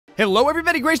Hello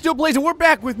everybody, GrayStillPlays, and we're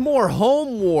back with more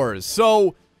Home Wars.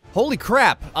 So, holy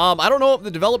crap, I don't know if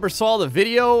the developer saw the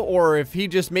video or if he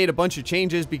just made a bunch of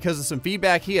changes because of some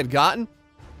feedback he had gotten,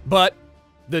 but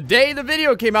the day the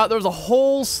video came out, there was a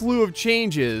whole slew of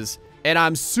changes, and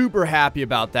I'm super happy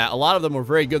about that. A lot of them were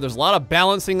very good. There's a lot of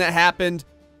balancing that happened,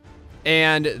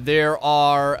 and there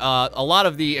are a lot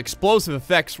of the explosive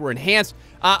effects were enhanced.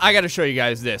 I gotta show you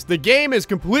guys this. The game is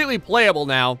completely playable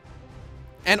now,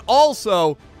 and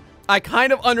also, I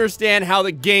kind of understand how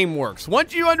the game works.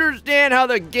 Once you understand how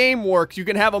the game works, you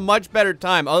can have a much better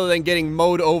time other than getting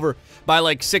mowed over by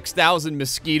like 6,000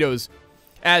 mosquitoes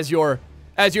as your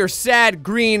sad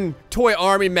green toy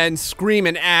army men scream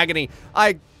in agony.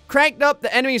 I cranked up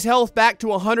the enemy's health back to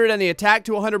 100 and the attack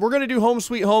to 100. We're going to do Home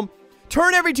Sweet Home.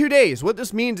 Turn every 2 days. What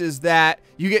this means is that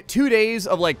you get 2 days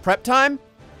of like prep time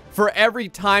for every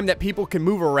time that people can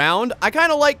move around. I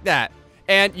kind of like that.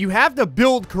 And you have to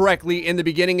build correctly in the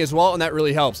beginning as well, and that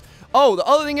really helps. Oh, the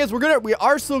other thing is we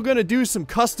are still gonna do some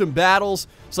custom battles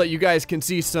so that you guys can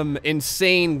see some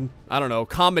insane, I don't know,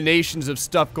 combinations of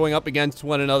stuff going up against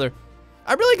one another.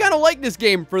 I really kind of like this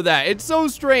game for that. It's so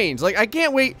strange. Like, I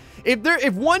can't wait.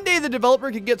 If one day the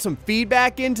developer could get some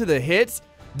feedback into the hits,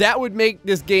 that would make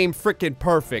this game freaking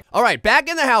perfect. All right, back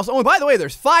in the house. Oh, and by the way,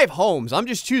 there's 5 homes. I'm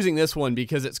just choosing this one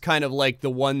because it's kind of like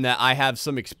the one that I have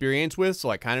some experience with, so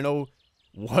I kind of know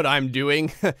what I'm doing,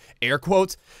 air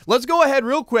quotes. Let's go ahead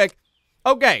real quick.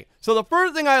 Okay, so the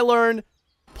first thing I learned,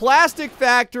 plastic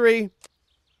factory,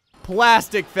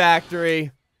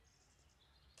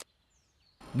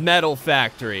 metal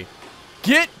factory.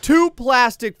 Get 2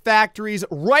 plastic factories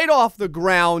right off the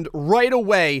ground right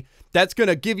away. That's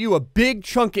gonna give you a big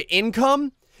chunk of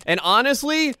income, and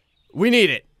honestly, we need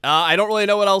it. I don't really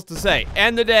know what else to say.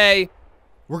 End the day.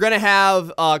 We're going to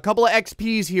have a couple of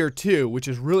XPs here, too, which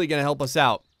is really going to help us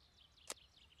out.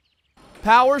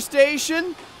 Power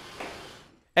station.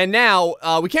 And now,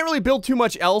 we can't really build too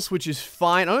much else, which is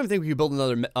fine. I don't even think we can build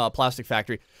another plastic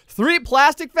factory. 3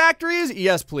 plastic factories?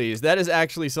 Yes, please. That is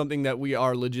actually something that we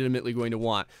are legitimately going to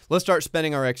want. Let's start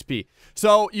spending our XP.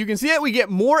 So, you can see that we get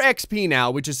more XP now,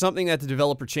 which is something that the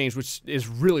developer changed, which is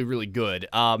really, really good.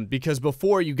 Because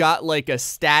before, you got like a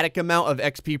static amount of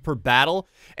XP per battle,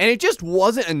 and it just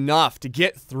wasn't enough to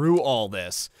get through all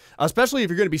this. Especially if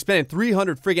you're going to be spending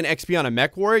 300 friggin' XP on a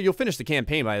mech warrior, you'll finish the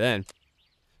campaign by then.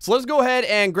 So let's go ahead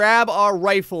and grab our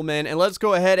riflemen, and let's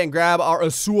go ahead and grab our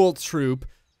assault troop.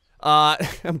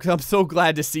 I'm so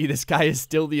glad to see this guy is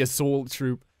still the assault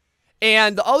troop.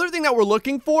 And the other thing that we're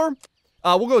looking for,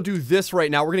 we'll go do this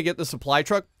right now. We're going to get the supply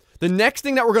truck. The next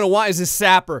thing that we're going to want is a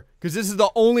sapper, because this is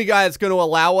the only guy that's going to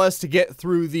allow us to get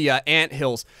through the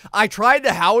anthills. I tried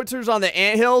the howitzers on the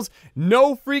anthills.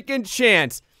 No freaking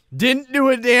chance. Didn't do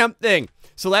a damn thing.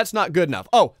 So that's not good enough.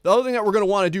 Oh, the other thing that we're going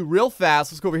to want to do real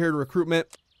fast, let's go over here to recruitment.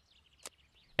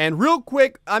 And real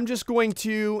quick, I'm just going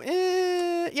to,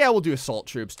 yeah, we'll do assault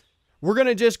troops. We're going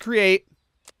to just create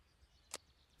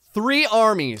 3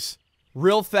 armies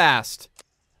real fast.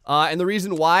 And the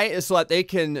reason why is so that they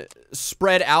can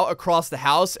spread out across the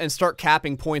house and start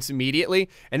capping points immediately.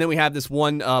 And then we have this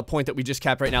one point that we just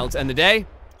capped right now. Let's end the day.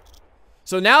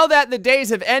 So now that the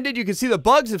days have ended, you can see the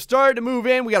bugs have started to move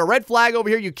in. We got a red flag over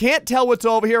here. You can't tell what's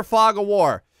over here. Fog of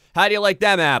war. How do you like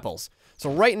them apples?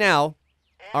 So right now,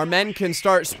 our men can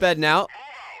start spedding out.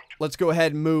 Let's go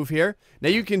ahead and move here. Now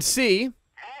you can see,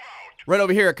 right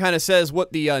over here, it kind of says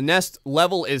what the nest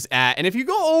level is at. And if you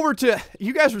go over to,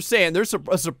 you guys were saying there's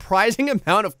a surprising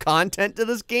amount of content to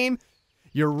this game.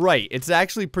 You're right. It's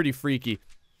actually pretty freaky.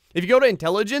 If you go to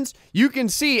intelligence, you can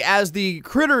see as the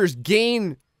critters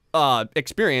gain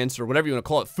experience, or whatever you want to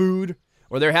call it, food,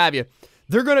 or there have you,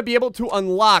 they're going to be able to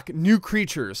unlock new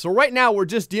creatures. So right now, we're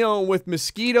just dealing with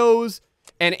mosquitoes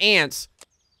and ants.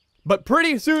 But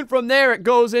pretty soon from there, it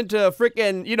goes into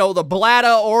frickin', you know, the Blata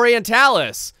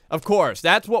orientalis. Of course,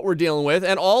 that's what we're dealing with.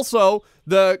 And also,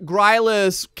 the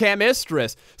Grylus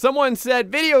camistris. Someone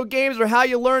said, video games are how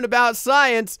you learn about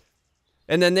science.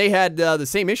 And then they had the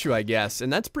same issue, I guess.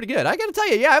 And that's pretty good. I gotta tell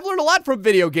you, yeah, I've learned a lot from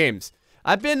video games.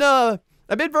 I've been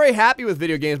very happy with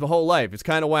video games my whole life. It's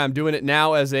kind of why I'm doing it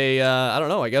now as a, I don't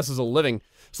know, I guess as a living.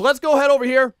 So let's go ahead over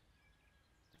here.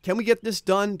 Can we get this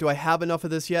done? Do I have enough of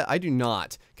this yet? I do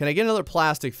not. Can I get another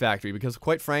plastic factory? Because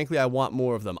quite frankly, I want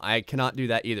more of them. I cannot do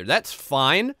that either. That's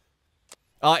fine.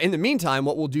 In the meantime,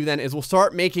 what we'll do then is we'll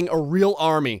start making a real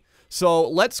army. So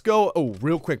let's go. Oh,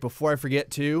 real quick, before I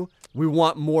forget to, we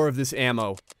want more of this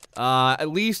ammo. At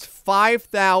least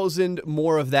 5,000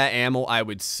 more of that ammo, I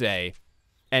would say.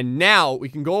 And now we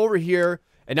can go over here,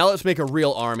 and now let's make a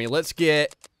real army. Let's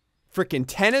get freaking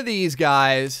 10 of these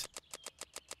guys.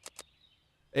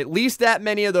 At least that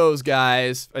many of those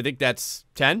guys. I think that's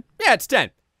 10. Yeah, it's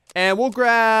 10. And we'll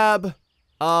grab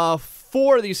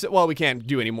 4 of these. Well, we can't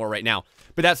do any more right now,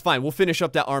 but that's fine. We'll finish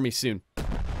up that army soon.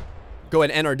 Go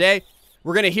ahead and end our day.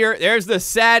 We're going to hear, there's the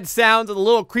sad sounds of the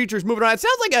little creatures moving around. It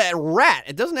sounds like a rat.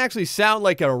 It doesn't actually sound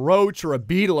like a roach or a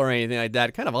beetle or anything like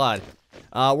that. Kind of odd.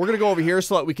 We're going to go over here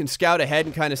so that we can scout ahead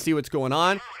and kind of see what's going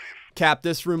on. Cap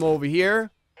this room over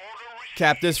here.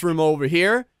 Cap this room over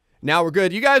here. Now we're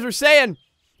good. You guys were saying,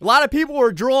 a lot of people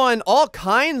were drawing all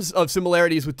kinds of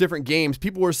similarities with different games.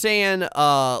 People were saying,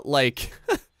 like,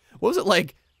 what was it,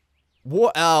 like,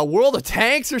 World of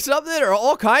Tanks or something? Or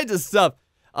all kinds of stuff.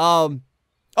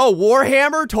 Oh,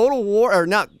 Warhammer, Total War, or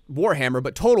not Warhammer,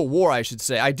 but Total War, I should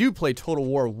say. I do play Total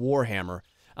War Warhammer,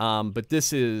 but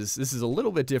this is a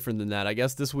little bit different than that. I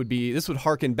guess this would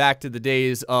harken back to the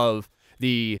days of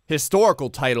the historical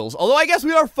titles. Although I guess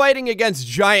we are fighting against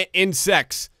giant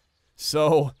insects,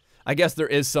 so I guess there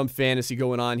is some fantasy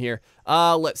going on here.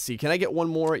 Let's see, can I get one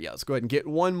more? Yeah, let's go ahead and get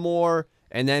one more.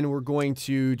 And then we're going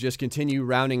to just continue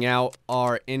rounding out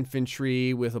our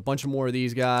infantry with a bunch of more of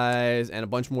these guys and a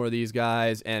bunch more of these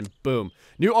guys, and boom.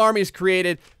 New armies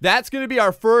created. That's going to be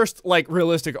our first, like,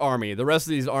 realistic army. The rest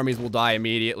of these armies will die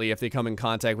immediately if they come in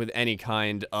contact with any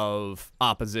kind of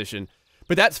opposition.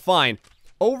 But that's fine.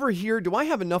 Over here, do I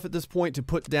have enough at this point to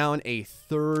put down a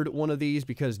third one of these?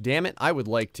 Because, damn it, I would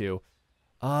like to.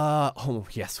 Oh,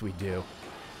 yes, we do.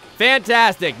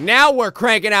 Fantastic. Now we're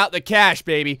cranking out the cash,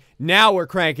 baby. Now we're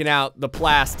cranking out the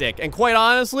plastic. And quite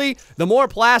honestly, the more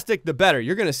plastic, the better.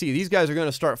 You're going to see these guys are going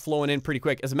to start flowing in pretty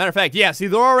quick. As a matter of fact, yeah, see,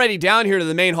 they're already down here to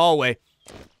the main hallway.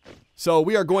 So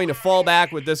we are going to fall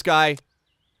back with this guy.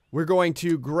 We're going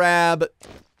to grab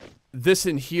this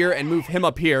in here and move him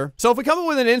up here. So if we come up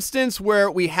with an instance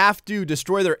where we have to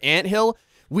destroy their anthill,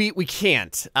 we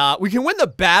can't. We can win the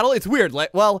battle. It's weird.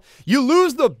 Like, well, you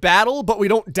lose the battle, but we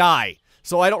don't die.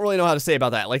 So I don't really know how to say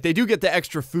about that. Like, they do get the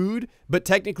extra food, but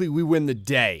technically we win the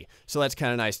day. So that's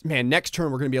kind of nice. Man, next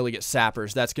turn we're going to be able to get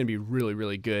sappers. That's going to be really,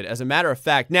 really good. As a matter of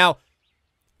fact, now,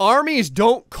 armies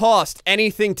don't cost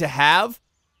anything to have.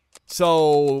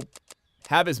 So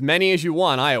have as many as you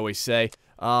want, I always say.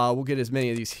 We'll get as many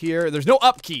of these here. There's no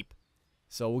upkeep.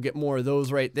 So we'll get more of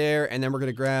those right there. And then we're going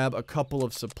to grab a couple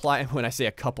of supply. When I say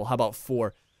a couple, how about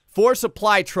 4? 4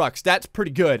 supply trucks. That's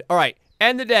pretty good. All right.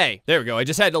 End the day. There we go. I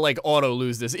just had to, like, auto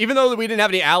lose this. Even though we didn't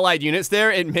have any allied units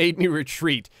there, it made me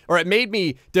retreat. Or it made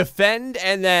me defend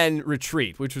and then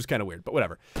retreat, which was kind of weird, but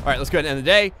whatever. All right, let's go ahead and end the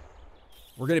day.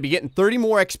 We're going to be getting 30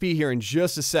 more XP here in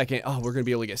just a second. Oh, we're going to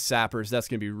be able to get sappers. That's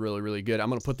going to be really, really good. I'm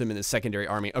going to put them in the secondary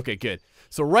army. Okay, good.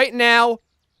 So right now,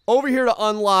 over here to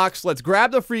unlocks, let's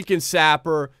grab the freaking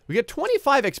sapper. We get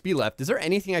 25 XP left. Is there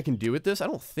anything I can do with this? I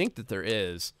don't think that there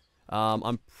is.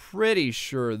 I'm pretty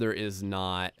sure there is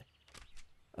not.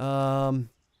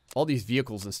 All these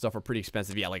vehicles and stuff are pretty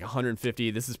expensive. Yeah, like 150.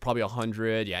 This is probably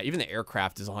 100. Yeah, even the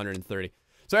aircraft is 130.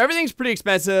 So everything's pretty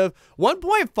expensive.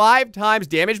 1.5 times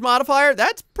damage modifier.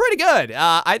 That's pretty good.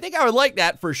 I think I would like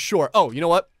that for sure. Oh, you know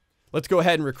what? Let's go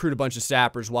ahead and recruit a bunch of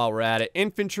sappers while we're at it.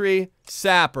 Infantry,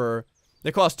 sapper.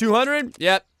 They cost 200.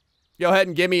 Yep. Go ahead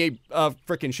and give me a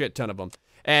freaking shit ton of them.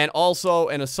 And also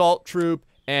an assault troop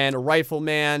and a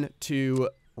rifleman to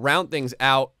round things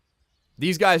out.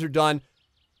 These guys are done.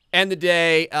 End the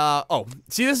day. Oh,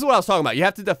 see, this is what I was talking about. You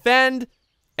have to defend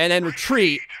and then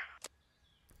retreat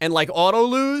and, like, auto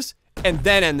lose and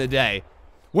then end the day.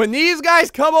 When these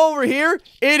guys come over here,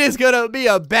 it is gonna be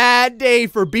a bad day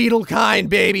for Beetlekind,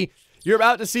 baby. You're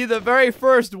about to see the very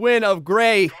first win of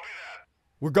Gray.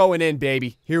 We're going in,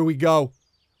 baby. Here we go.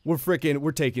 We're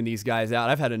taking these guys out.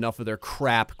 I've had enough of their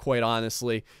crap, quite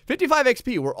honestly. 55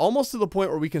 XP. We're almost to the point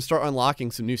where we can start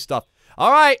unlocking some new stuff.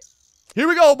 All right, here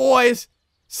we go, boys.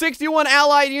 61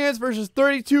 allied units versus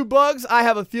 32 bugs. I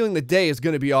have a feeling the day is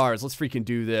going to be ours. Let's freaking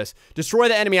do this. Destroy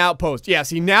the enemy outpost. Yeah,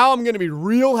 see, now I'm going to be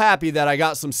real happy that I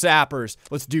got some sappers.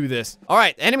 Let's do this. All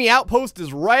right, enemy outpost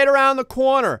is right around the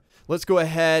corner. Let's go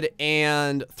ahead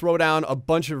and throw down a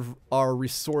bunch of our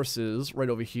resources right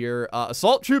over here.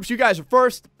 Assault troops, you guys are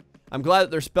first. I'm glad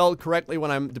that they're spelled correctly when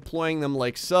I'm deploying them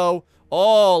like so.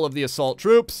 All of the assault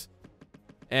troops.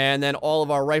 And then all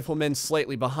of our riflemen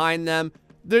slightly behind them.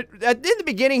 In the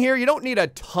beginning here, you don't need a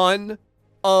ton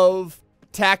of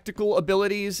tactical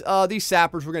abilities. These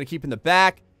sappers we're going to keep in the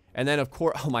back. And then, of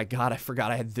course, oh my god, I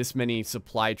forgot I had this many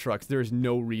supply trucks. There's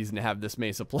no reason to have this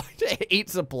many 8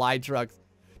 supply trucks.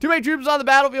 Too many troops on the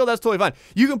battlefield, that's totally fine.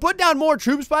 You can put down more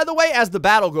troops, by the way, as the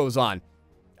battle goes on.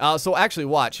 So actually,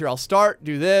 watch. Here, I'll start,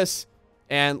 do this,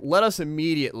 and let us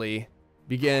immediately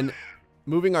begin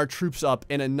moving our troops up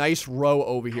in a nice row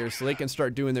over here so they can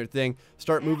start doing their thing.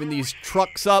 Start moving these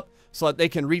trucks up so that they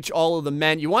can reach all of the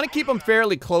men. You want to keep them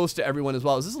fairly close to everyone as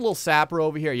well. Is this a little sapper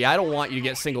over here? Yeah, I don't want you to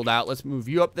get singled out. Let's move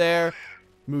you up there.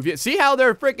 Move you. See how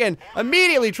they're freaking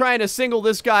immediately trying to single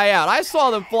this guy out. I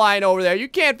saw them flying over there. You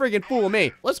can't freaking fool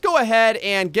me. Let's go ahead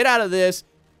and get out of this.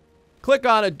 Click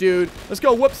on a dude. Let's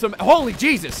go whoop some. Holy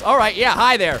Jesus. All right. Yeah.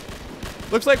 Hi there.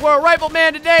 Looks like we're a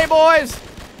rifleman today, boys.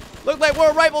 Looks like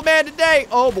we're a rifleman today.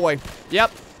 Oh, boy.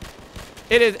 Yep.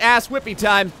 It is ass whippy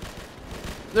time.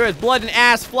 There is blood and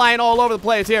ass flying all over the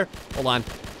place here. Hold on.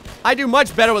 I do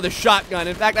much better with a shotgun.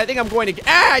 In fact, I think I'm going to...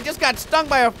 I just got stung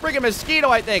by a freaking mosquito,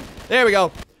 I think. There we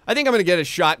go. I think I'm going to get a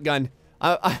shotgun.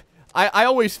 I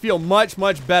always feel much,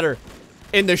 much better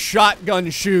in the shotgun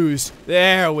shoes.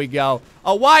 There we go.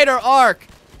 A wider arc.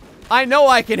 I know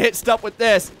I can hit stuff with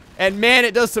this. And man,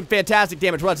 it does some fantastic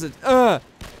damage. Watch this.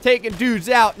 Taking dudes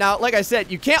out. Now, like I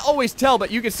said, you can't always tell,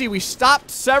 but you can see we stopped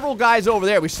several guys over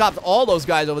there. We stopped all those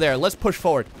guys over there. Let's push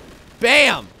forward.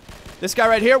 Bam! This guy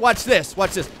right here, watch this.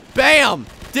 Watch this. Bam!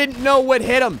 Didn't know what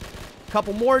hit him.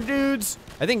 Couple more dudes.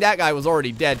 I think that guy was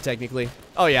already dead, technically.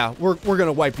 Oh, yeah. We're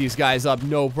gonna wipe these guys up.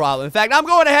 No problem. In fact, I'm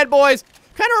going ahead, boys.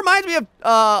 Kind of reminds me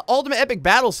of Ultimate Epic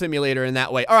Battle Simulator in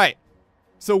that way. All right.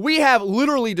 So we have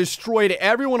literally destroyed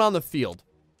everyone on the field.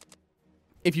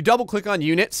 If you double-click on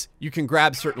units, you can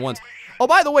grab certain ones. Oh,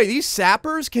 by the way, these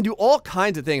sappers can do all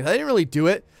kinds of things. I didn't really do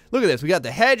it. Look at this. We got the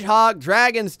hedgehog,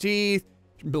 dragon's teeth,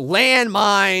 land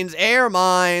mines, air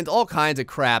mines, all kinds of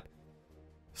crap.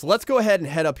 So let's go ahead and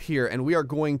head up here, and we are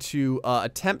going to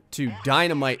attempt to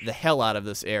dynamite the hell out of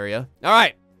this area. All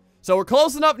right. So we're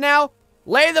close enough now.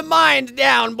 Lay the mines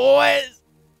down, boys.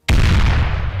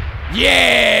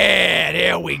 Yeah,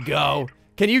 there we go.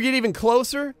 Can you get even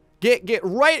closer? Get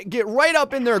right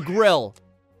up in their grill.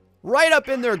 Right up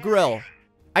in their grill.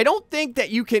 I don't think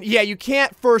that you can, yeah, you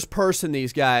can't first person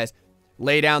these guys.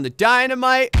 Lay down the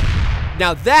dynamite.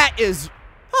 Now that is,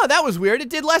 oh, that was weird. It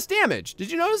did less damage.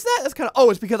 Did you notice that? That's kind of, oh,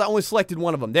 it's because I only selected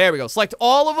one of them. There we go. Select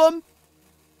all of them.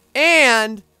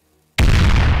 And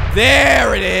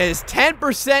there it is.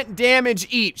 10% damage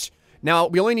each. Now,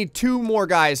 we only need 2 more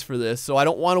guys for this, so I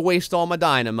don't want to waste all my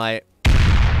dynamite.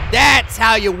 That's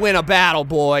how you win a battle,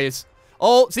 boys.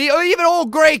 Oh, see, even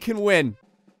old Gray can win.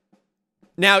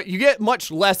 Now, you get much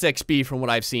less XP from what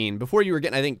I've seen. Before you were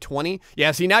getting, I think, 20.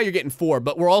 Yeah, see, now you're getting 4,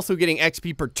 but we're also getting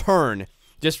XP per turn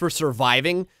just for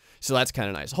surviving. So that's kind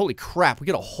of nice. Holy crap, we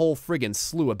get a whole friggin'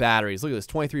 slew of batteries. Look at this,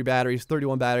 23 batteries,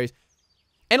 31 batteries.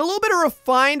 And a little bit of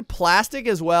refined plastic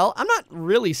as well. I'm not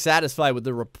really satisfied with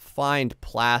the refined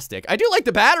plastic. I do like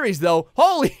the batteries, though.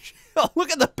 Holy shit,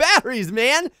 look at the batteries,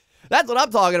 man. That's what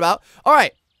I'm talking about. All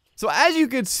right, so as you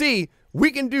can see,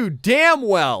 we can do damn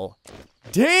well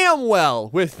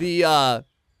with the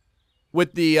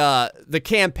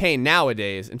campaign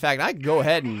nowadays. In fact, I can go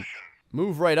ahead and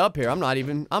move right up here. I'm not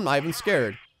even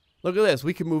scared. Look at this.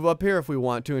 We can move up here if we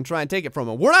want to and try and take it from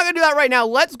them. We're not gonna do that right now.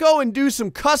 Let's go and do some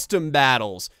custom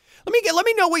battles. Let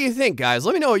me know what you think, guys.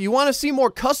 Let me know. You want to see more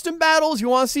custom battles? You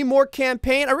want to see more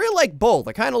campaign? I really like both.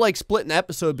 I kind of like splitting the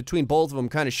episode between both of them,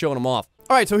 kind of showing them off.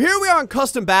 All right, so here we are on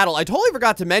custom battle. I totally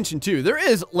forgot to mention too, there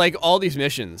is like all these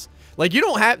missions. Like you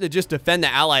don't have to just defend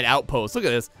the allied outpost. Look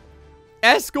at this.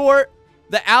 Escort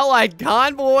the allied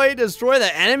convoy, destroy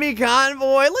the enemy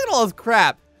convoy. Look at all this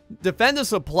crap. Defend the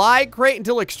supply crate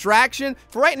until extraction.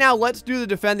 For right now, let's do the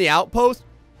defend the outpost.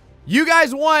 You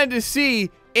guys wanted to see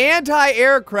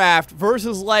anti-aircraft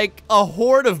versus like a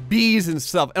horde of bees and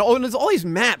stuff. And oh, and there's all these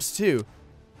maps too.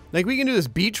 Like we can do this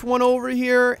beach one over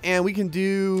here, and we can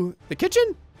do the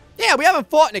kitchen. Yeah, we haven't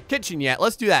fought in a kitchen yet.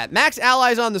 Let's do that. Max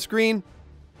allies on the screen.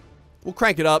 We'll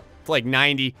crank it up to like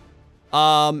 90.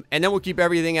 And then we'll keep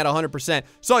everything at 100%.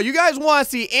 So you guys want to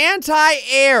see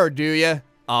anti-air, do you?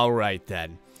 All right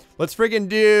then. Let's friggin'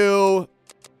 do,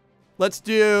 let's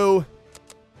do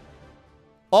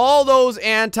all those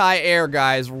anti-air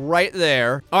guys right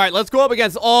there. All right, let's go up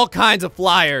against all kinds of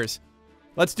flyers.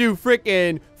 Let's do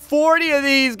frickin' 40 of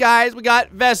these guys. We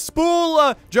got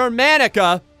Vespula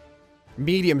Germanica,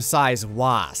 medium-sized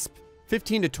wasp,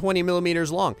 15 to 20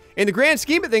 millimeters long. In the grand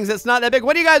scheme of things, that's not that big.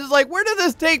 What do you guys like? Where did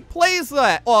this take place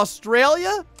at?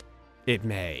 Australia? It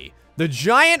may. The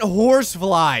giant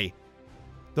horsefly.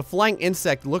 The flying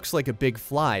insect looks like a big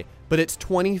fly, but it's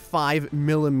 25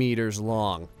 millimeters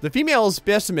long. The female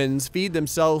specimens feed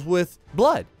themselves with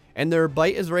blood, and their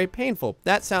bite is very painful.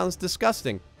 That sounds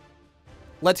disgusting.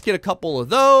 Let's get a couple of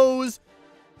those.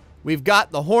 We've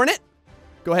got the hornet.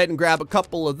 Go ahead and grab a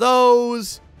couple of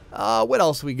those. What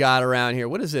else we got around here?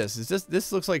 What is this?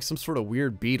 This looks like some sort of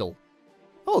weird beetle.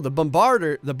 Oh, the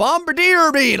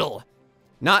bombardier beetle.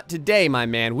 Not today, my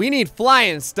man. We need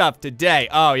flying stuff today.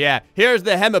 Oh, yeah. Here's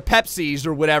the hemipepses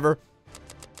or whatever.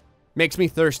 Makes me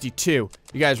thirsty too.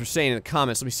 You guys were saying in the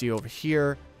comments. Let me see over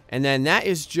here. And then that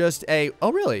is just a,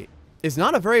 oh really? It's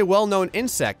not a very well-known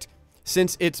insect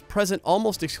since it's present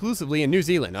almost exclusively in New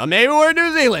Zealand. Maybe we're in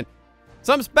New Zealand.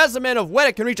 Some specimen of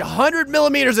Weddick can reach 100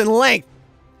 millimeters in length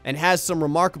and has some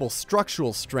remarkable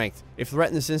structural strength. If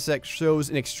threatened, this insect shows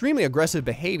an extremely aggressive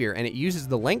behavior, and it uses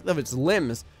the length of its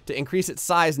limbs to increase its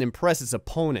size and impress its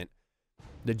opponent.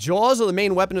 The jaws are the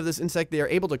main weapon of this insect. They are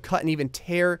able to cut and even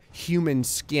tear human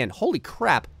skin. Holy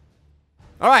crap.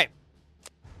 All right.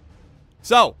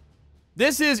 So,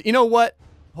 this is, you know what?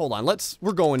 Hold on.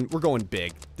 We're going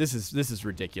big. This is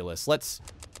ridiculous.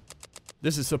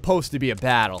 This is supposed to be a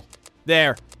battle.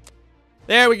 There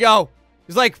we go.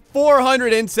 There's like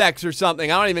 400 insects or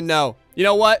something. I don't even know. You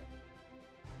know what?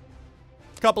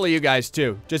 A couple of you guys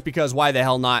too. Just because, why the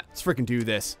hell not? Let's freaking do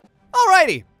this.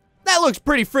 Alrighty. That looks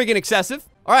pretty friggin' excessive.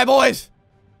 All right, boys.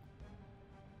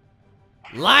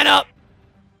 Line up.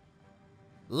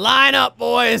 Line up,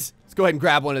 boys. Let's go ahead and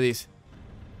grab one of these.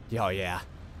 Oh, yeah.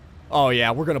 Oh,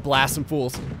 yeah. We're going to blast some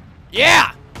fools.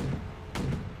 Yeah.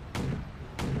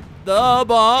 The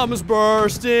bomb's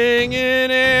bursting in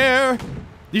air.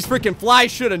 These freaking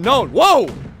flies should have known. Whoa.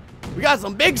 We got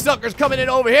some big suckers coming in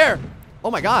over here. Oh,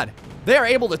 my God. They are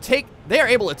able to take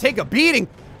a beating.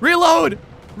 Reload.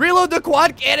 Reload the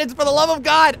quad cannons, for the love of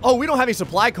God. Oh, we don't have any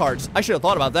supply cards. I should have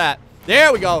thought about that.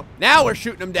 There we go. Now we're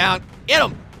shooting them down. Get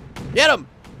them. Get them.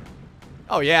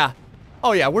 Oh, yeah.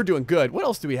 Oh, yeah, we're doing good. What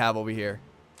else do we have over here?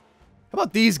 How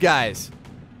about these guys?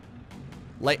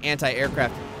 Light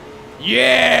anti-aircraft.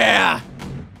 Yeah.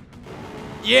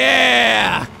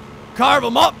 Yeah. Carve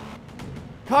them up.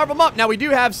 Carve them up. Now, we do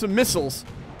have some missiles.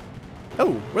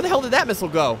 Oh, where the hell did that missile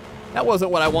go? That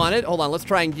wasn't what I wanted. Hold on, let's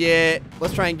try and get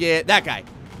that guy.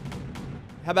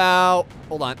 How about,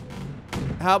 hold on.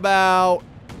 How about,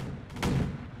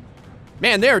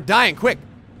 man, they're dying quick.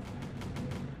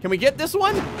 Can we get this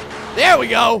one? There we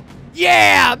go.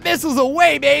 Yeah, missiles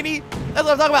away, baby. That's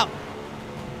what I'm talking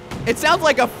about. It sounds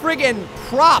like a friggin'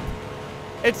 prop.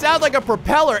 It sounds like a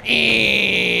propeller.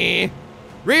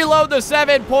 Reload the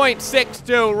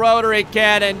 7.62 rotary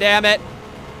cannon, damn it.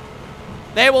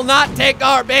 They will not take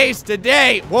our base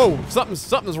today. Whoa,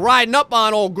 something's riding up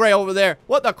on old Gray over there.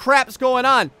 What the crap's going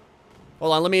on?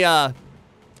 Hold on, let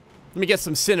me get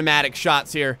some cinematic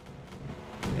shots here.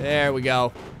 There we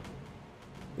go.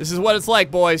 This is what it's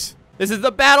like, boys. This is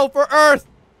the battle for Earth.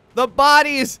 The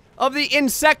bodies of the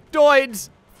insectoids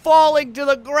falling to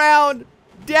the ground.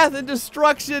 Death and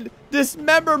destruction,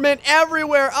 dismemberment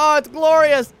everywhere. Oh, it's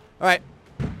glorious. All right,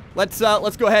 let's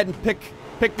go ahead and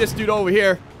pick this dude over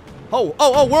here. Oh,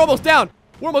 we're almost down.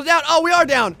 We're almost down. Oh, we are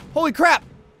down. Holy crap.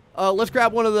 Let's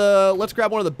grab one of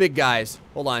the big guys.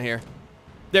 Hold on here.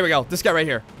 There we go. This guy right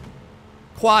here.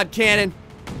 Quad cannon.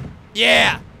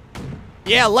 Yeah.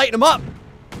 Yeah, lighten him up.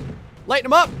 Lighten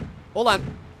him up. Hold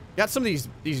on. Got some of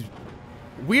these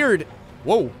weird.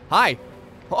 Whoa, hi.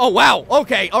 Oh, wow.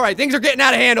 Okay. All right, things are getting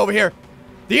out of hand over here.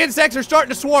 The insects are starting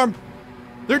to swarm.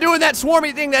 They're doing that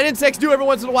swarmy thing that insects do every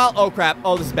once in a while. Oh, crap.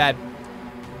 Oh, this is bad.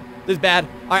 This is bad.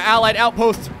 Our allied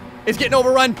outpost is getting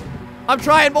overrun. I'm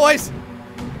trying, boys.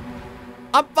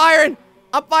 I'm firing.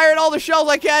 I'm firing all the shells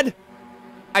I can.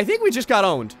 I think we just got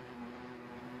owned.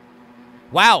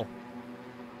 Wow.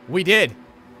 We did.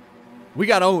 We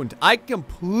got owned. I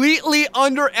completely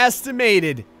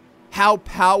underestimated how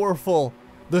powerful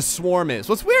the swarm is.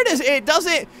 What's weird is it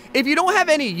doesn't, if you don't have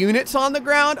any units on the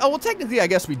ground, oh, well, technically, I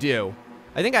guess we do.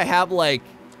 I think I have like,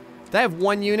 do I have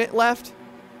one unit left?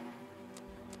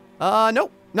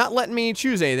 Nope, not letting me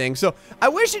choose anything. So I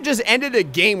wish it just ended a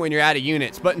game when you're out of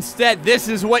units, but instead, this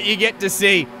is what you get to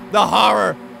see, the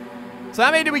horror. So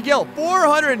how many did we kill?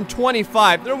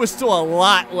 425. There was still a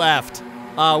lot left.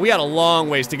 We got a long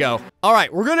ways to go. All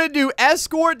right, we're gonna do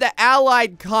escort the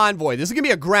allied convoy. This is gonna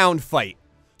be a ground fight.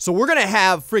 So we're gonna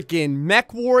have freaking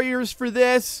mech warriors for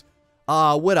this.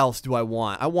 What else do I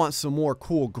want? I want some more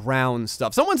cool ground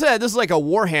stuff. Someone said this is like a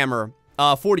Warhammer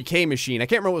 40K machine. I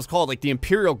can't remember what it's called, like the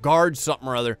Imperial Guard something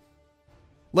or other.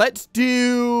 Let's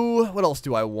do, what else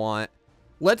do I want?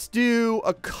 Let's do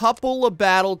a couple of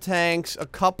battle tanks, a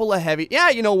couple of heavy, yeah,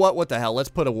 you know what the hell, let's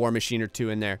put a war machine or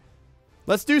two in there.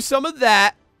 Let's do some of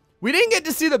that. We didn't get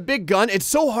to see the big gun. It's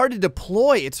so hard to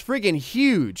deploy. It's friggin'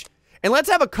 huge. And let's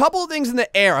have a couple of things in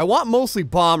the air. I want mostly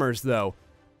bombers, though.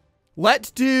 Let's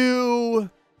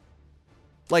do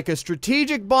like a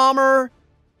strategic bomber,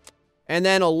 and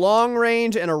then a long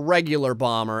range and a regular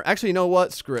bomber. Actually, you know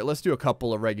what? Screw it. Let's do a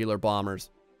couple of regular bombers.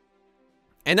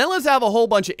 And then let's have a whole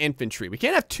bunch of infantry. We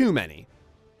can't have too many.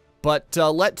 But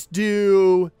let's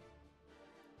do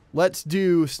Let's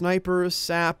do snipers,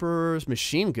 sappers,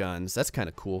 machine guns. That's kind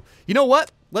of cool. You know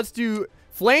what? Let's do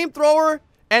flamethrower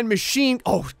and machine...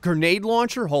 Oh, grenade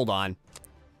launcher? Hold on.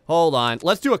 Hold on.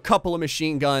 Let's do a couple of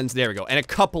machine guns. There we go. And a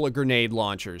couple of grenade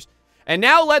launchers. And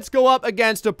now let's go up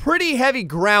against a pretty heavy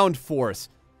ground force.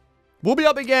 We'll be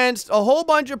up against a whole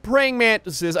bunch of praying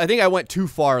mantises. I think I went too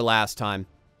far last time.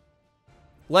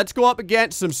 Let's go up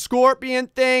against some scorpion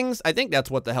things. I think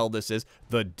that's what the hell this is.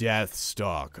 The Death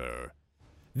Stalker.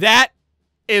 That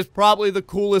is probably the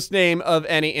coolest name of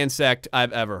any insect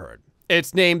I've ever heard.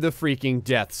 It's named the freaking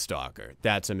Death Stalker.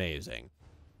 That's amazing.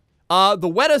 The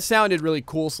Weta sounded really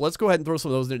cool, so let's go ahead and throw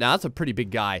some of those in there. Now, that's a pretty big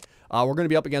guy. We're going to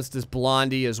be up against this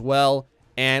Blondie as well.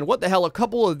 And what the hell, a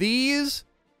couple of these...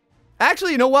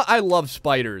 Actually, you know what? I love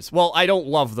spiders. Well, I don't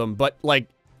love them, but, like,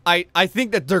 I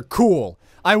think that they're cool.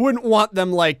 I wouldn't want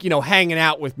them, like, you know, hanging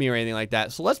out with me or anything like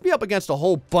that. So let's be up against a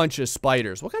whole bunch of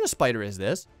spiders. What kind of spider is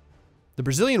this? The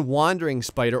Brazilian wandering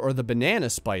spider, or the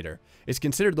banana spider, is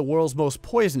considered the world's most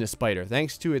poisonous spider,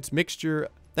 thanks to a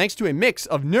mix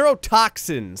of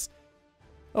neurotoxins.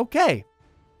 Okay.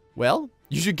 Well,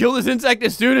 you should kill this insect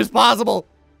as soon as possible.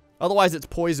 Otherwise, its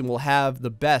poison will have the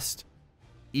best.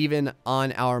 Even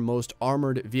on our most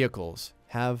armored vehicles,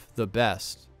 have the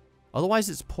best. Otherwise,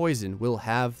 its poison will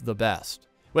have the best.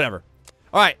 Whatever.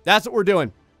 Alright, that's what we're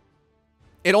doing.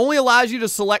 It only allows you to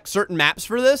select certain maps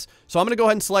for this, so I'm going to go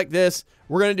ahead and select this.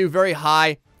 We're going to do very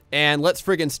high, and let's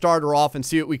friggin' start her off and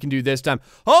see what we can do this time.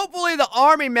 Hopefully, the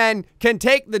army men can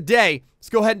take the day. Let's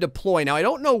go ahead and deploy. Now, I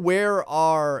don't know where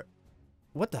our...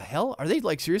 What the hell? Are they,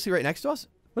 like, seriously right next to us?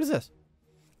 What is this?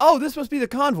 Oh, this must be the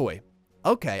convoy.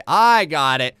 Okay, I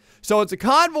got it. So it's a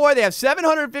convoy. They have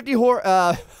 750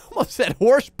 almost said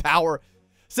horsepower,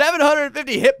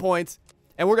 750 hit points,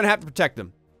 and we're gonna have to protect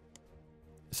them.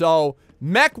 So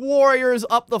mech warriors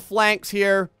up the flanks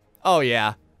here. Oh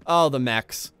yeah. Oh, the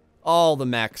mechs. All the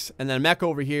mechs, and then a mech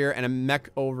over here and a mech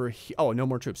over here. Oh, no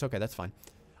more troops. Okay, that's fine.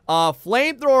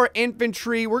 Flamethrower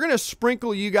infantry. We're gonna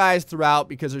sprinkle you guys throughout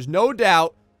because there's no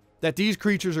doubt that these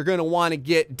creatures are gonna want to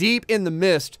get deep in the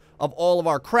mist of all of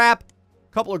our crap.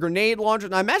 Couple of grenade launchers.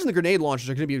 Now, I imagine the grenade launchers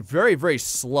are going to be very, very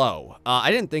slow.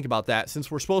 I didn't think about that since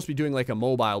we're supposed to be doing like a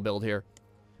mobile build here.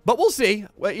 But we'll see.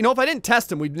 Well, you know, if I didn't test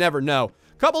them, we'd never know.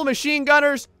 Couple of machine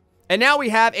gunners. And now we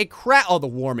have a Oh, the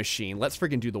war machine. Let's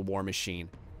freaking do the war machine.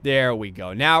 There we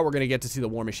go. Now we're going to get to see the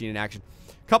war machine in action.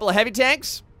 Couple of heavy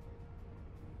tanks.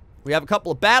 We have a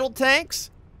couple of battle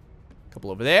tanks. A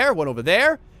couple over there. One over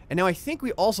there. And now I think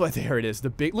we also... There it is. The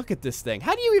big... Look at this thing.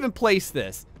 How do you even place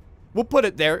this? We'll put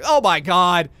it there. Oh my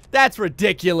god. That's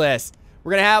ridiculous.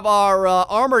 We're going to have our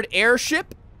armored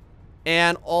airship.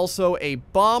 And also a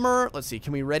bomber. Let's see.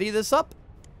 Can we ready this up?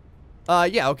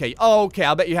 Yeah, okay. Oh, okay.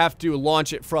 I'll bet you have to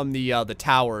launch it from the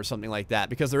tower or something like that.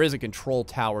 Because there is a control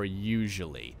tower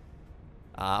usually.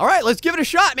 Alright, let's give it a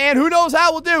shot, man. Who knows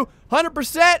how we'll do.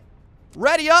 100%.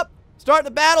 Ready up. Start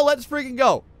the battle. Let's freaking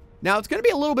go. Now, it's going to be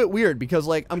a little bit weird because,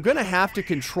 like, I'm going to have to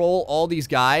control all these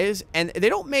guys, and they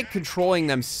don't make controlling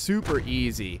them super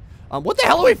easy. What the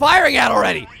hell are we firing at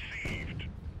already?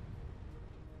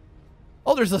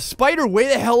 Oh, there's a spider way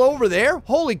the hell over there?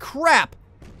 Holy crap.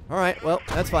 All right, well,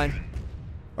 that's fine.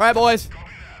 All right, boys.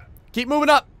 Keep moving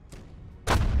up.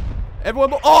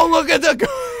 Everyone, oh, look at the,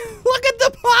 look at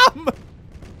the bomb.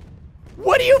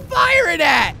 What are you firing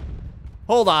at?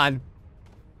 Hold on.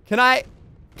 Can I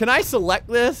select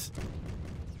this?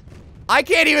 I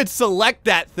can't even select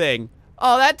that thing.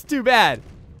 Oh, that's too bad.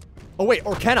 Oh, wait,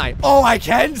 or can I? Oh, I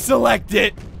can select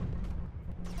it.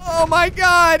 Oh, my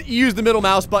God. Use the middle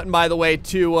mouse button, by the way,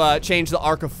 to change the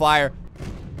arc of fire.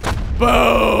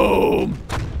 Boom.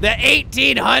 The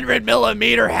 1800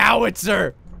 millimeter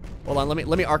howitzer. Hold on,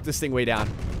 let me arc this thing way down.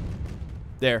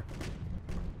 There.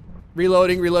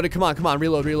 Reloading, reloading. Come on, come on.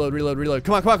 Reload, reload, reload, reload.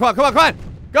 Come on, come on, come on, come on, come on.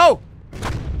 Go.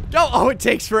 Go. Oh, it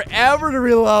takes forever to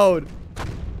reload.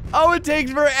 Oh, it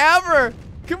takes forever.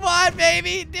 Come on,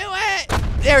 baby. Do it.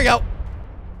 There we go.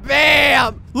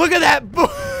 Bam. Look at that.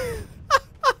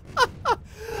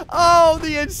 Oh,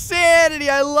 the insanity.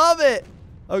 I love it.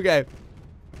 Okay.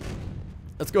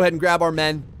 Let's go ahead and grab our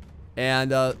men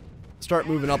and start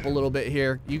moving up a little bit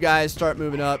here. You guys start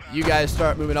moving up. You guys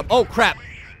start moving up. Oh, crap.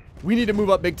 We need to move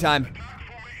up big time.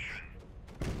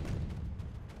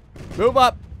 Move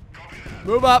up.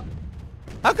 Move up.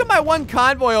 How come my one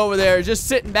convoy over there is just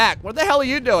sitting back? What the hell are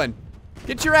you doing?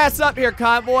 Get your ass up here,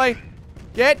 convoy.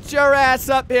 Get your ass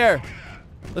up here.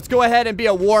 Let's go ahead and be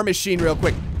a war machine real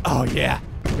quick. Oh, yeah.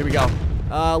 Here we go.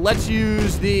 Let's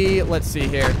use the... Let's see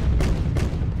here.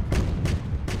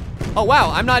 Oh,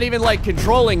 wow. I'm not even, like,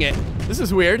 controlling it. This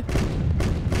is weird.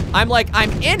 I'm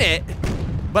in it,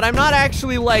 but I'm not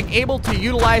actually, like, able to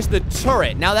utilize the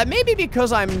turret. Now, that may be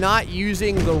because I'm not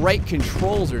using the right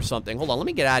controls or something. Hold on, let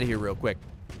me get out of here real quick.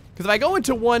 Because if I go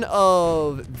into one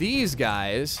of these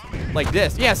guys, like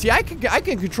this, yeah, see, I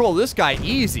can control this guy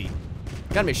easy.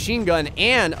 Got a machine gun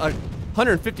and a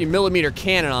 150mm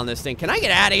cannon on this thing. Can I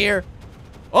get out of here?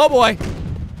 Oh, boy.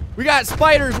 We got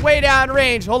spiders way down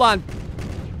range. Hold on.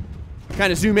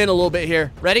 Kind of zoom in a little bit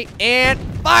here. Ready? And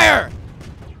fire!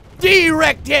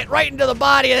 Direct hit right into the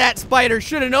body of that spider.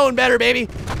 Should have known better, baby.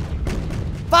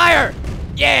 Fire!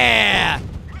 Yeah!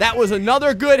 That was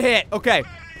another good hit. Okay.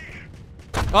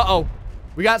 Uh-oh.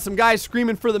 We got some guys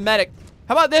screaming for the medic.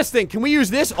 How about this thing? Can we use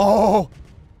this? Oh!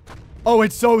 Oh,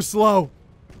 it's so slow.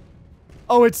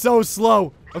 Oh, it's so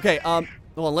slow. Okay, hold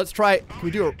on. Let's try. Can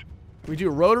we do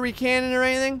a rotary cannon or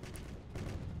anything?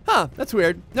 Huh, that's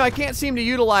weird. No, I can't seem to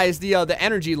utilize the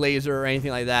energy laser or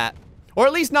anything like that. Or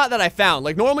at least not that I found.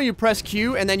 Like, normally you press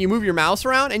Q and then you move your mouse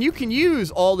around and you can use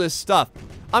all this stuff.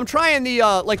 I'm trying the,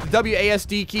 like, the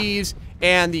WASD keys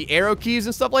and the arrow keys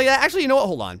and stuff like that. Actually, you know what?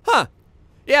 Hold on. Huh.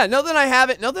 Yeah, nothing I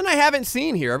haven't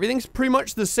seen here. Everything's pretty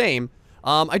much the same.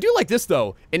 I do like this,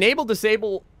 though. Enable,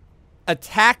 disable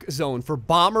attack zone for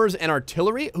bombers and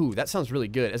artillery. Ooh, that sounds really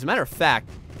good. As a matter of fact,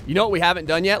 you know what we haven't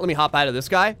done yet? Let me hop out of this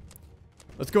guy.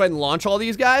 Let's go ahead and launch all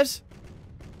these guys.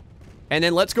 And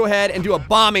then let's go ahead and do a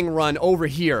bombing run over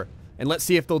here. And let's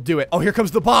see if they'll do it. Oh, here comes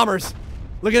the bombers.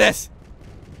 Look at this.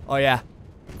 Oh, yeah.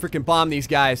 Freaking bomb these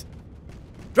guys.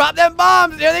 Drop them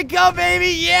bombs. There they go, baby.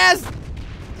 Yes.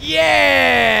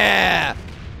 Yeah.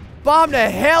 Bomb the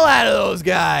hell out of those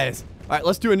guys. All right,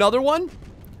 let's do another one.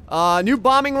 New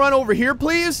bombing run over here,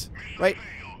 please. Right.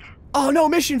 Oh, no,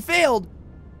 mission failed.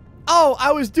 Oh,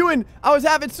 I was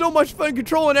having so much fun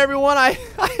controlling everyone, I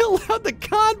allowed the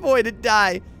convoy to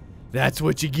die. That's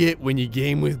what you get when you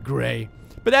game with Gray.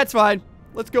 But that's fine.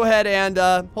 Let's go ahead and,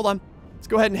 hold on. Let's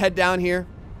go ahead and head down here.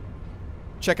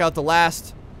 Check out the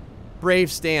last brave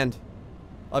stand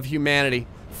of humanity.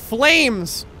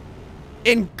 Flames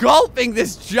engulfing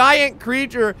this giant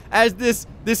creature as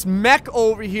this mech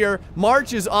over here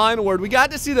marches onward. We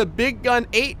got to see the big gun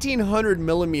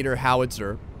 1800mm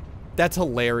howitzer. That's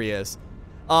hilarious.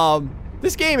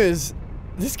 This game is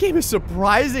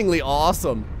surprisingly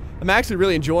awesome. I'm actually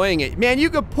really enjoying it. Man, you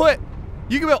could put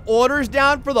orders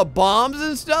down for the bombs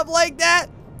and stuff like that.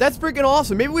 That's freaking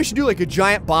awesome. Maybe we should do like a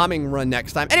giant bombing run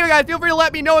next time. Anyway, guys, feel free to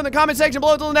let me know in the comment section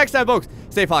below. Until the next time, folks,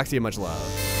 stay foxy and much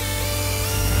love.